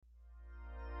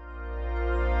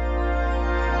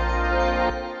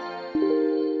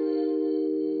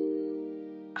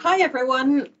Hi,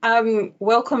 everyone.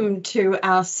 Welcome to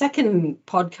our second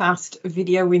podcast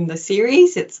video in the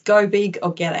series. It's Go Big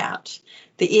or Get Out,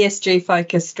 the ESG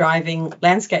focus driving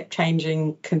landscape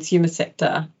changing consumer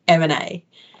sector M&A.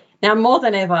 Now, more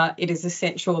than ever, it is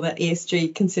essential that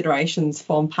ESG considerations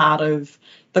form part of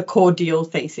the core deal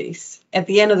thesis. At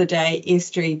the end of the day,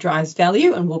 ESG drives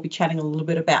value, and we'll be chatting a little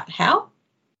bit about how.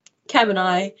 Kam and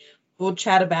I will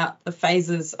chat about the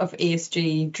phases of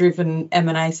ESG-driven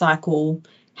M&A cycle,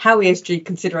 how ESG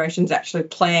considerations actually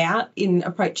play out in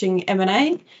approaching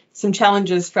M&A, some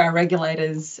challenges for our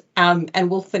regulators, and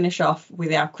we'll finish off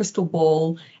with our crystal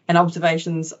ball and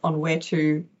observations on where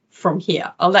to from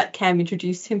here. I'll let Kam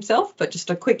introduce himself, but just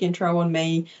a quick intro on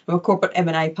me. I'm a corporate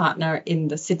M&A partner in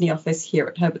the Sydney office here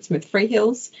at Herbert Smith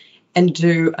Freehills and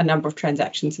do a number of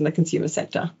transactions in the consumer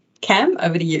sector. Kam,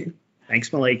 over to you.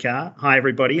 Thanks, Malika. Hi,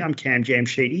 everybody. I'm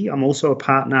Jamshidi. I'm also a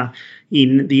partner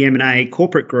in the M&A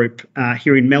corporate group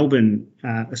here in Melbourne,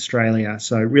 Australia.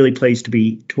 So really pleased to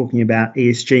be talking about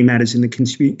ESG matters in the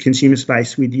consumer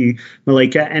space with you,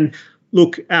 Malika. And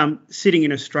look, sitting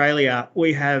in Australia,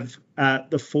 we have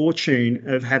the fortune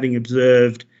of having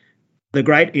observed the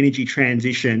great energy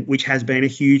transition, which has been a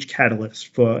huge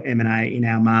catalyst for M&A in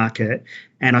our market.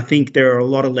 And I think there are a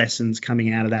lot of lessons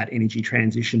coming out of that energy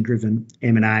transition-driven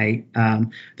M&A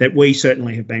that we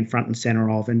certainly have been front and centre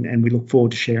of, and we look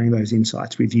forward to sharing those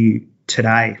insights with you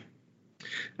today.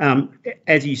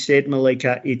 As you said,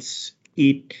 Malika,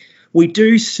 we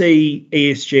do see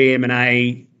ESG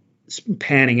M&A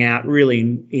panning out really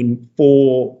in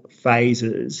four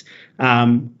phases.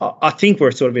 I think we're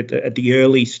sort of at the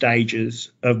early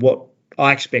stages of what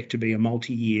I expect to be a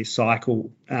multi-year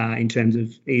cycle in terms of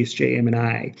ESG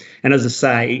M&A. And as I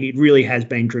say, it really has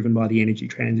been driven by the energy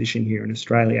transition here in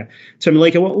Australia. So,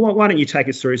 Malika, why don't you take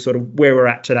us through sort of where we're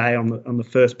at today on the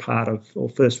first part of or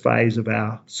first phase of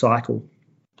our cycle?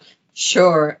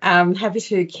 Sure. Happy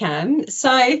to, Kam.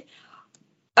 So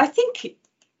I think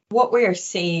what we are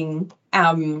seeing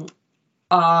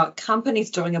are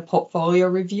companies doing a portfolio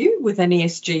review with an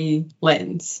ESG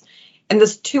lens. And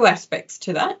there's two aspects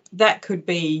to that. That could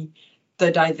be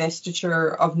the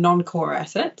divestiture of non-core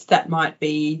assets that might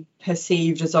be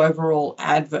perceived as overall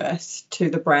adverse to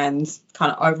the brand's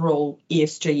kind of overall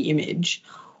ESG image.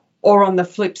 Or on the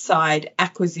flip side,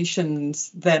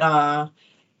 acquisitions that are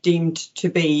deemed to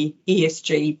be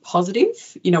ESG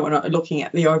positive, we're not looking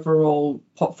at the overall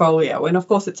portfolio. And of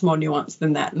course, it's more nuanced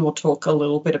than that. And we'll talk a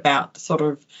little bit about the sort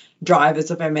of drivers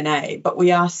of M&A, but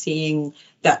we are seeing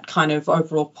that kind of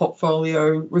overall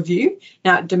portfolio review.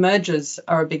 Now, demergers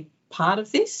are a big part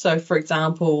of this. So, for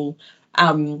example,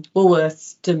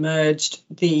 Woolworths demerged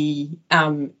the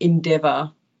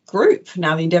Endeavour Group.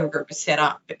 Now, the Endeavour Group is set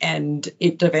up and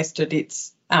it divested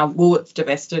its Woolworths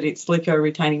divested its liquor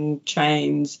retaining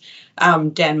chains,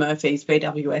 Dan Murphy's,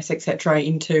 BWS, etc.,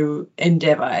 into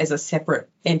Endeavour as a separate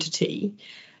entity.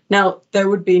 Now, there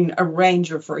would have been a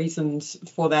range of reasons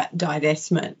for that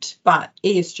divestment, but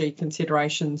ESG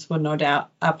considerations were no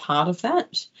doubt a part of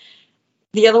that.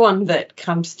 The other one that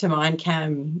comes to mind,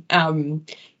 Kam,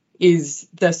 is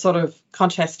the sort of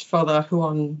contest for the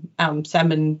Huon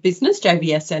salmon business.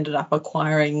 JBS ended up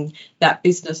acquiring that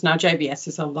business. Now, JBS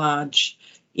is a large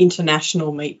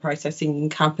international meat processing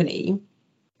company,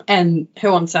 and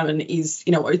Huon salmon is,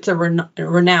 it's a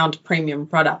renowned premium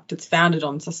product. It's founded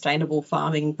on sustainable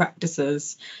farming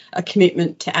practices, a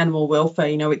commitment to animal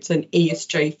welfare. It's an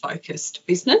ESG focused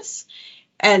business.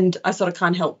 And I sort of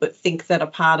can't help but think that a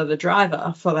part of the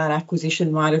driver for that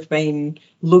acquisition might have been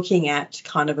looking at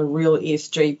kind of a real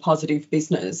ESG positive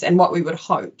business. And what we would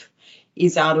hope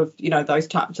is out of, those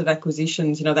types of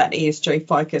acquisitions, that ESG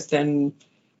focused and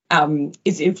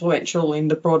is influential in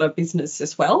the broader business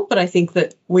as well. But I think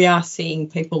that we are seeing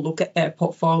people look at their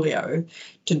portfolio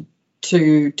to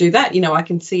do that. I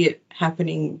can see it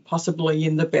happening possibly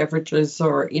in the beverages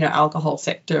or, alcohol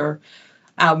sector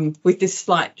with this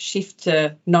slight shift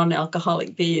to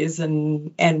non-alcoholic beers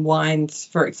and wines,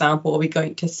 for example. Are we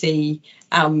going to see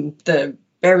the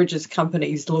beverages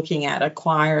companies looking at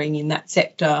acquiring in that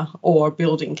sector or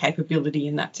building capability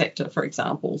in that sector, for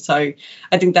example? So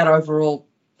I think that overall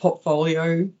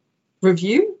portfolio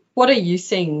review. What are you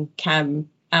seeing, Kam,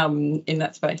 in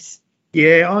that space?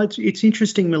 Yeah, it's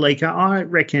interesting, Malika. I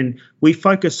reckon we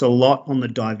focus a lot on the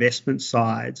divestment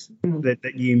sides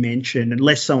that you mentioned and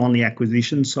less so on the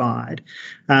acquisition side.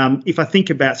 If I think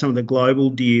about some of the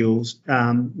global deals,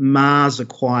 Mars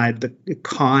acquired the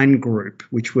Kind Group,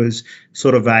 which was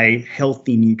sort of a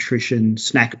healthy nutrition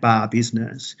snack bar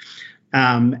business,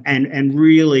 and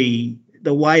really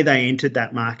the way they entered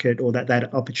that market or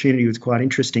that opportunity was quite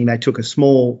interesting. They took a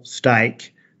small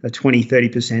stake, a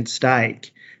 20-30%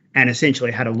 stake, and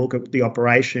essentially had a look at the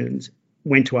operations,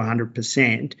 went to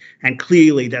 100%, and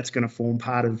clearly that's going to form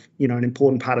part of, an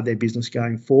important part of their business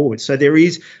going forward. So there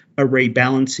is a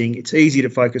rebalancing. It's easy to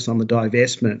focus on the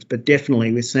divestments, but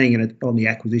definitely we're seeing it on the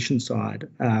acquisition side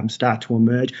start to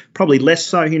emerge. Probably less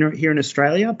so here in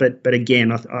Australia, but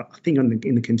again, I think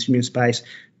in the consumer space,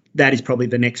 that is probably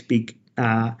the next big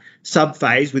sub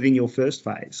phase within your first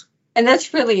phase. And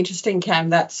that's really interesting,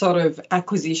 Cam, that sort of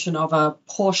acquisition of a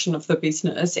portion of the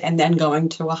business and then going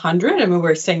to 100. I mean,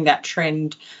 we're seeing that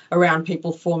trend around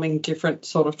people forming different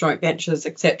sort of joint ventures,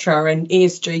 etc. And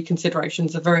ESG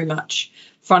considerations are very much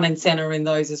front and centre in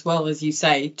those as well, as you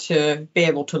say, to be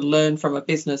able to learn from a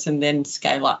business and then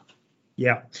scale up.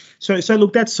 Yeah. So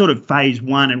look, that's sort of phase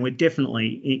one, and we're definitely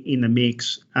in the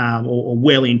mix or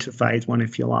well into phase one,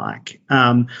 if you like.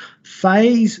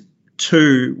 Phase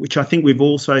two, which I think we've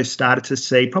also started to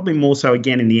see, probably more so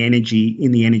again in the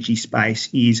energy space,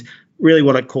 is really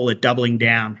what I'd call a doubling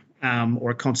down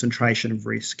or a concentration of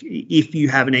risk. If you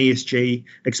have an ESG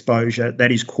exposure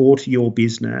that is core to your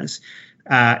business,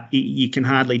 you can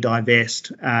hardly divest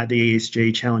the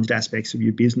ESG challenged aspects of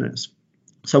your business.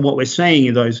 So what we're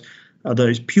seeing are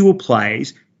those pure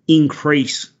plays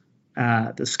increase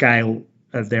the scale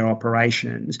of their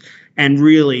operations, and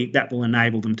really that will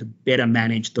enable them to better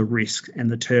manage the risk and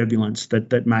the turbulence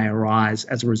that may arise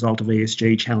as a result of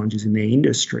ESG challenges in their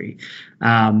industry.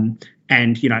 And,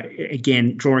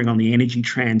 again, drawing on the energy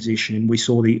transition, we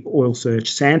saw the Oil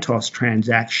Search Santos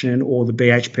transaction or the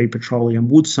BHP Petroleum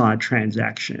Woodside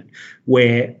transaction,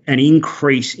 where an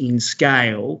increase in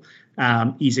scale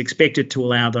is expected to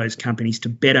allow those companies to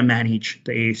better manage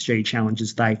the ESG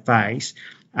challenges they face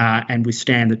and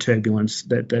withstand the turbulence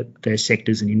that their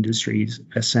sectors and industries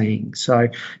are seeing. So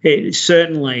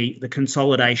certainly the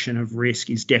consolidation of risk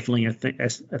is definitely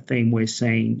a theme we're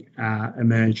seeing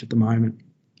emerge at the moment.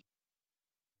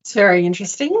 It's very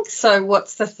interesting. So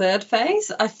what's the third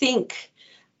phase? I think,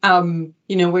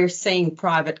 we're seeing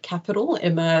private capital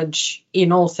emerge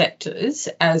in all sectors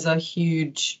as a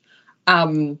huge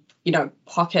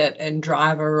pocket and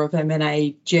driver of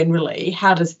M&A generally.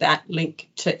 How does that link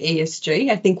to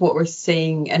ESG? I think what we're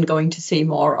seeing and going to see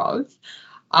more of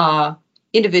are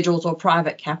individuals or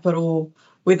private capital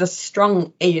with a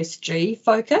strong ESG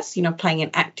focus, playing an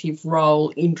active role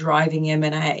in driving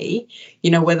M&A,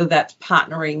 whether that's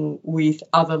partnering with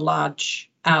other large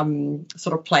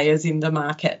sort of players in the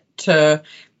market to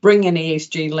bring an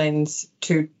ESG lens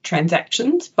to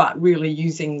transactions, but really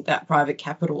using that private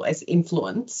capital as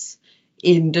influence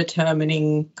in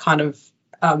determining kind of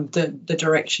the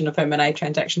direction of M&A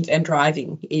transactions and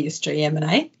driving ESG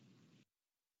M&A.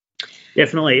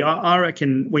 Definitely. I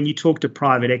reckon when you talk to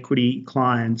private equity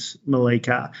clients,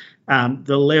 Malika,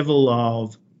 the level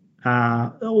of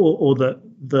or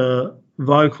the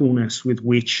vocalness with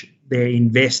which their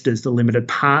investors, the limited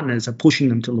partners, are pushing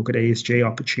them to look at ESG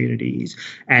opportunities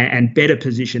and better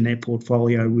position their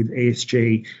portfolio with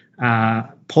ESG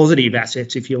positive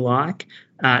assets, if you like.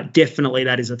 Definitely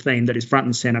that is a theme that is front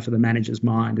and centre for the manager's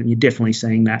mind, and you're definitely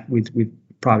seeing that with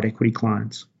private equity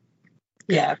clients.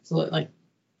 Yeah, absolutely.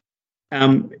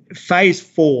 Phase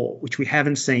 4, which we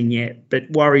haven't seen yet,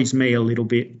 but worries me a little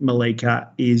bit, Malika,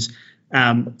 is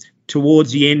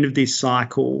towards the end of this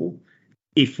cycle,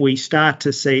 if we start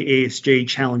to see ESG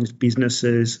challenged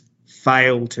businesses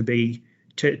fail to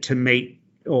meet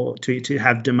or to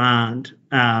have demand,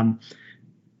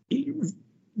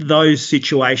 those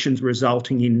situations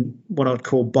resulting in what I'd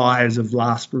call buyers of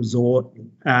last resort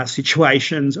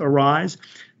situations arise.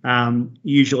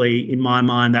 Usually, in my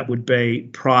mind, that would be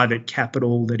private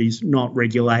capital that is not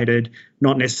regulated,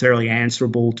 not necessarily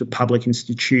answerable to public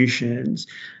institutions.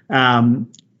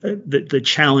 The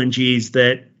challenge is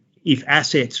that if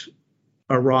assets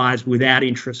arise without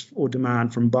interest or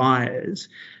demand from buyers,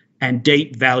 and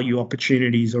deep value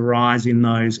opportunities arise in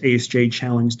those ESG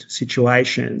challenged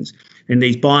situations, and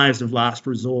these buyers of last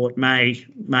resort may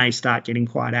start getting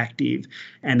quite active.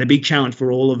 And the big challenge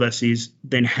for all of us is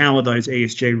then how are those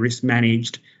ESG risks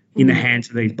managed in the hands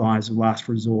of these buyers of last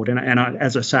resort? And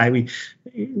as I say,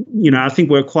 I think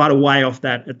we're quite a way off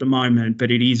that at the moment,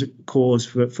 but it is a cause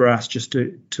for us just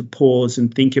to pause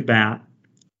and think about,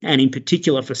 and in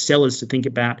particular for sellers to think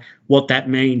about what that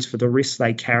means for the risks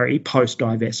they carry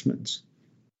post-divestments.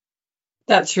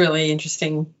 That's really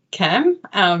interesting, Cam,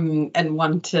 and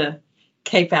one to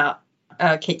keep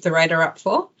the radar up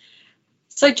for.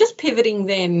 So just pivoting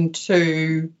then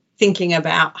to thinking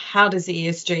about how does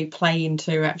ESG play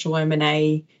into actual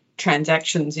M&A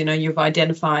transactions. You've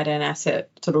identified an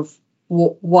asset, sort of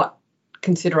what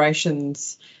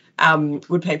considerations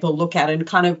would people look at, and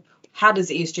kind of how does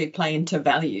ESG play into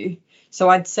value? So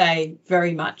I'd say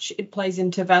very much it plays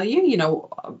into value,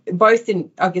 both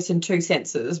in, I guess, in two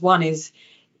senses. One is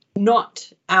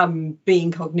not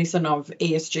being cognizant of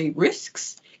ESG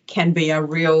risks can be a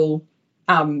real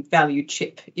value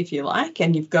chip, if you like,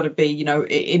 and you've got to be,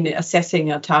 in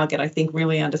assessing a target, I think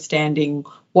really understanding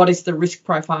what is the risk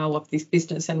profile of this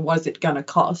business and what is it going to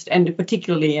cost, and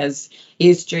particularly as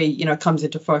ESG, comes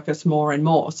into focus more and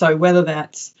more. So whether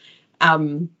that's,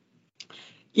 having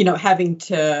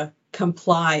to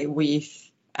comply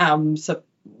with sort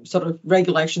of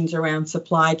regulations around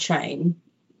supply chain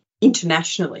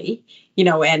internationally,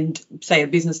 and say a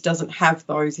business doesn't have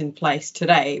those in place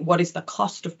today, what is the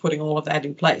cost of putting all of that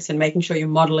in place, and making sure you're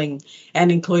modelling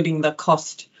and including the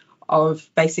cost of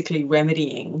basically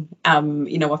remedying,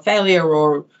 a failure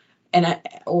or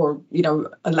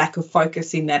a lack of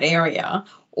focus in that area,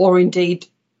 or indeed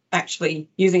actually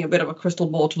using a bit of a crystal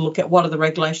ball to look at what are the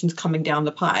regulations coming down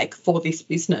the pike for this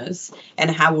business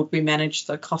and how would we manage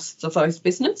the costs of those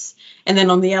business. And then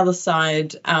on the other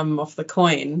side of the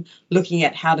coin, looking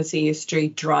at how does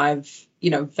ESG drive,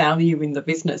 value in the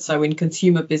business. So in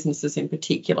consumer businesses in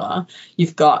particular,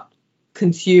 you've got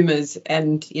consumers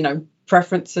and,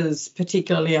 preferences,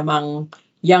 particularly among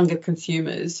younger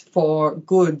consumers, for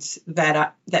goods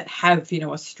that have,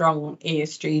 a strong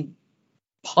ESG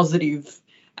positive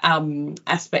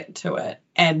aspect to it.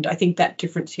 And I think that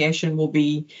differentiation will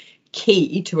be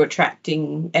key to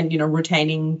attracting and,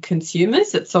 retaining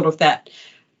consumers. It's sort of that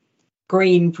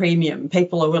green premium.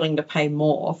 People are willing to pay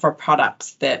more for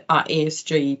products that are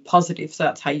ESG positive. So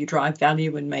that's how you drive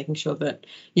value, and making sure that,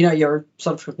 you're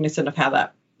sort of cognizant of how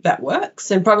that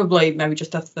works. And probably maybe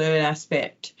just a third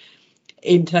aspect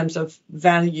in terms of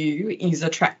value is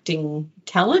attracting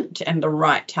talent, and the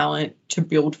right talent to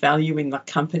build value in the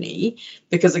company.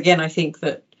 Because again, I think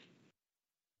that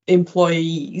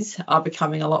employees are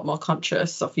becoming a lot more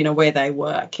conscious of, where they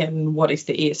work and what is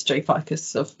the ESG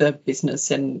focus of the business.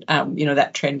 And,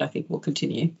 that trend I think will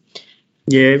continue.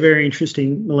 Yeah, very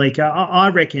interesting, Malika. I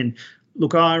reckon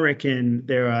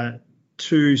there are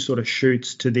two sort of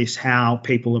shoots to this, how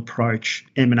people approach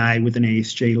M&A with an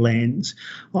ESG lens.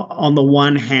 On the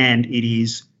one hand, it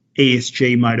is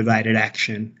ESG motivated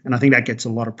action, and I think that gets a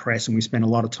lot of press, and we spend a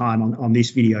lot of time on this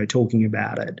video talking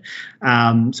about it.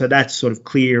 So that's sort of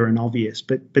clear and obvious.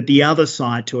 But the other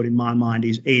side to it, in my mind,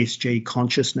 is ESG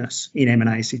consciousness in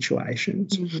M&A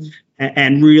situations. Mm-hmm.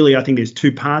 And really, I think there's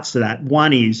two parts to that.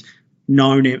 One is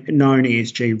known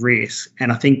ESG risks,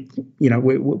 and I think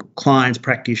clients,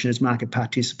 practitioners, market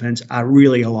participants are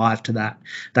really alive to that.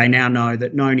 They now know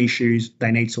that known issues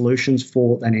they need solutions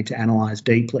for, they need to analyse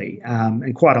deeply,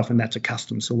 and quite often that's a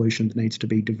custom solution that needs to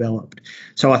be developed.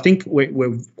 So I think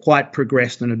we're quite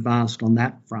progressed and advanced on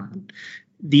that front.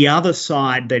 The other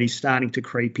side that is starting to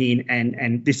creep in,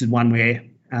 and this is one where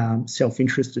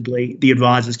self-interestedly the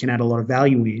advisors can add a lot of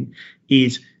value in,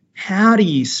 is how do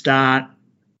you start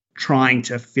trying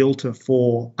to filter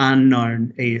for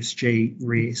unknown ESG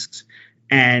risks.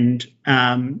 And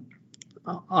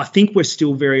I think we're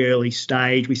still very early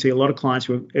stage. We see a lot of clients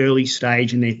who are early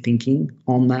stage in their thinking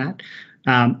on that.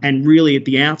 And really at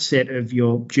the outset of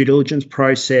your due diligence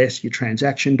process, your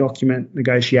transaction document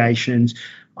negotiations,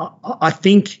 I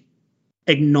think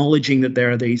acknowledging that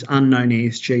there are these unknown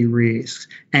ESG risks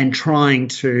and trying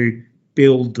to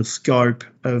build the scope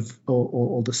of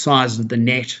or the size of the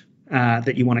net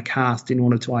that you want to cast in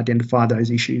order to identify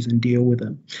those issues and deal with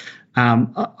them.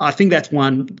 I think that's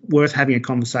one worth having a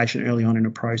conversation early on in a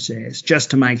process,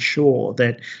 just to make sure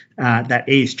that that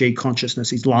ESG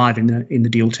consciousness is live in the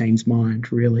deal team's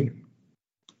mind, really.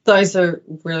 Those are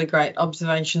really great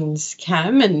observations,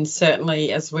 Cam, and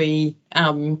certainly as we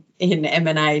in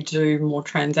M&A do more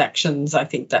transactions, I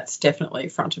think that's definitely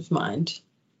front of mind.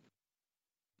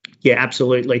 Yeah,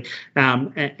 absolutely.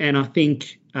 And I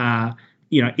think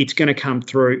it's going to come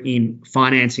through in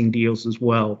financing deals as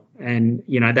well. And,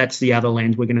 that's the other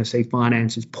lens. We're going to see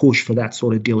financiers push for that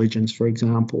sort of diligence, for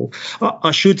example.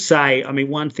 I should say,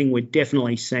 one thing we're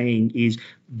definitely seeing is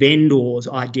vendors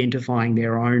identifying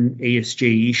their own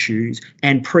ESG issues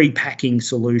and pre-packing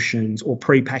solutions or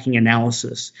pre-packing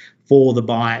analysis for the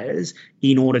buyers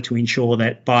in order to ensure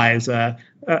that buyers are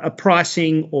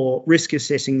pricing or risk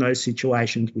assessing those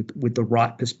situations with the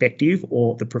right perspective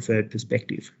or the preferred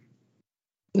perspective.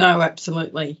 No,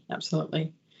 absolutely.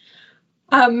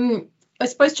 I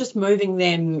suppose just moving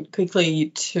then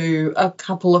quickly to a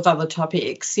couple of other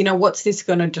topics. What's this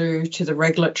going to do to the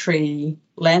regulatory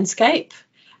landscape?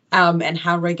 and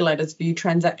how regulators view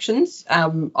transactions.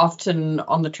 Often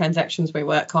on the transactions we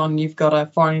work on, you've got a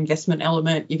foreign investment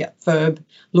element, you get FIRB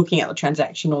looking at the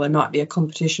transaction, or there might be a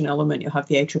competition element, you'll have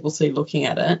the ACCC looking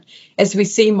at it. As we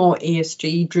see more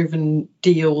ESG-driven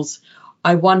deals,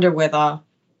 I wonder whether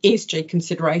ESG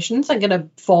considerations are going to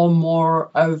form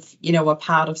more of, a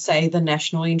part of, say, the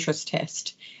national interest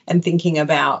test, and thinking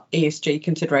about ESG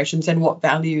considerations and what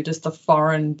value does the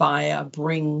foreign buyer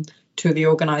bring to the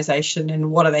organisation,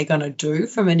 and what are they going to do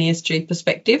from an ESG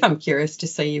perspective. I'm curious to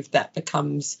see if that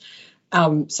becomes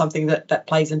something that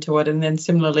plays into it. And then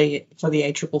similarly for the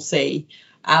ACCC,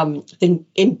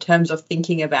 in terms of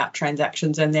thinking about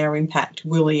transactions and their impact,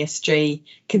 will ESG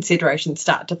considerations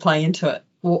start to play into it?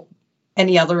 Well,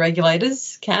 any other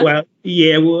regulators, Cam? Well,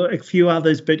 a few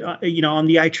others, but, on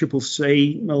the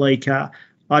ACCC, Malika,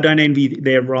 I don't envy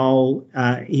their role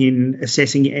in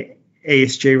assessing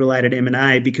ESG-related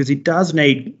M&A, because it does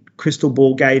need crystal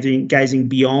ball gazing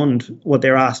beyond what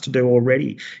they're asked to do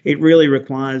already. It really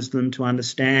requires them to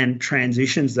understand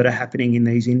transitions that are happening in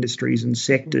these industries and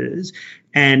sectors,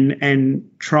 and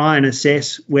try and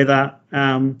assess whether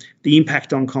the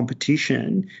impact on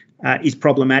competition is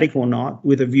problematic or not,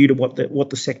 with a view to what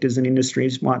the sectors and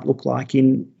industries might look like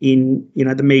in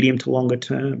the medium to longer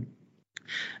term.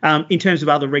 In terms of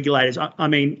other regulators, I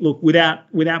mean, look,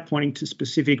 without pointing to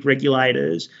specific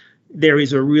regulators, there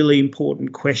is a really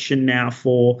important question now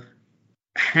for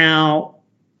how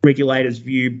regulators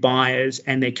view buyers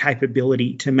and their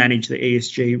capability to manage the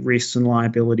ESG risks and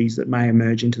liabilities that may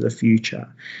emerge into the future.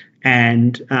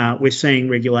 And we're seeing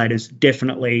regulators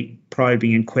definitely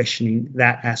probing and questioning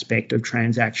that aspect of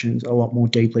transactions a lot more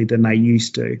deeply than they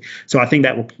used to. So I think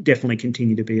that will definitely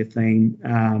continue to be a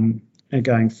theme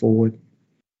going forward.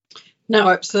 No,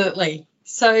 absolutely.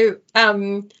 So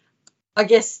I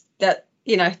guess that,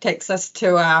 takes us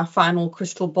to our final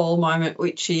crystal ball moment,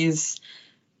 which is,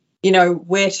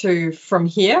 where to from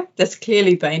here. There's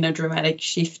clearly been a dramatic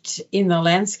shift in the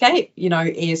landscape.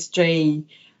 ESG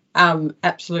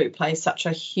absolutely plays such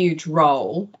a huge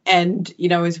role. And,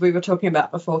 as we were talking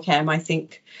about before, Cam, I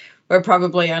think we're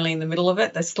probably only in the middle of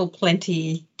it. There's still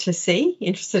plenty to see.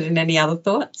 Interested in any other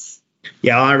thoughts?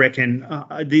 Yeah, I reckon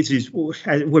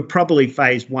we're probably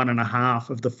phase 1.5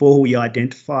 of the 4 we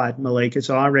identified, Malika.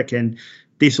 So I reckon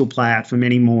this will play out for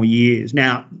many more years.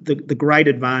 Now, the great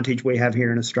advantage we have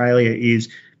here in Australia is,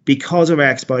 because of our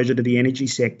exposure to the energy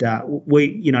sector,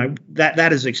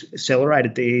 that has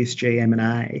accelerated the ESG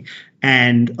M&A,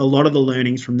 and a lot of the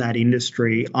learnings from that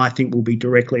industry, I think, will be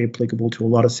directly applicable to a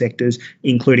lot of sectors,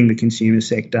 including the consumer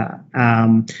sector.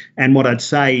 And what I'd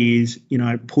say is,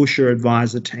 push your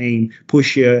advisor team,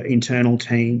 push your internal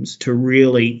teams to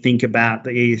really think about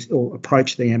or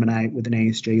approach the M&A with an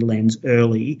ESG lens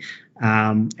early.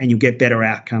 And you'll get better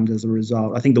outcomes as a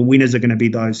result. I think the winners are going to be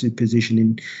those who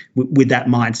position with that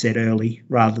mindset early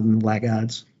rather than the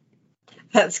laggards.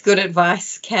 That's good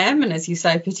advice, Cam. And as you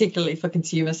say, particularly for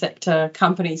consumer sector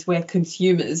companies where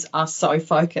consumers are so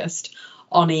focused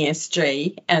on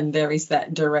ESG, and there is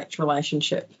that direct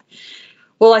relationship.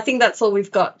 Well, I think that's all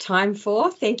we've got time for.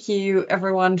 Thank you,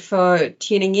 everyone, for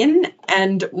tuning in,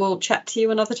 and we'll chat to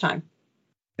you another time.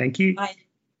 Thank you. Bye.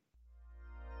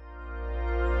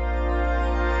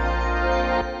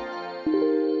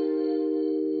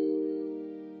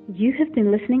 You have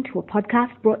been listening to a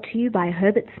podcast brought to you by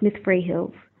Herbert Smith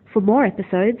Freehills. For more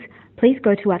episodes, please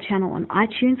go to our channel on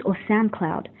iTunes or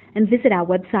SoundCloud and visit our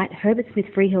website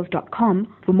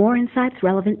herbertsmithfreehills.com for more insights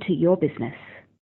relevant to your business.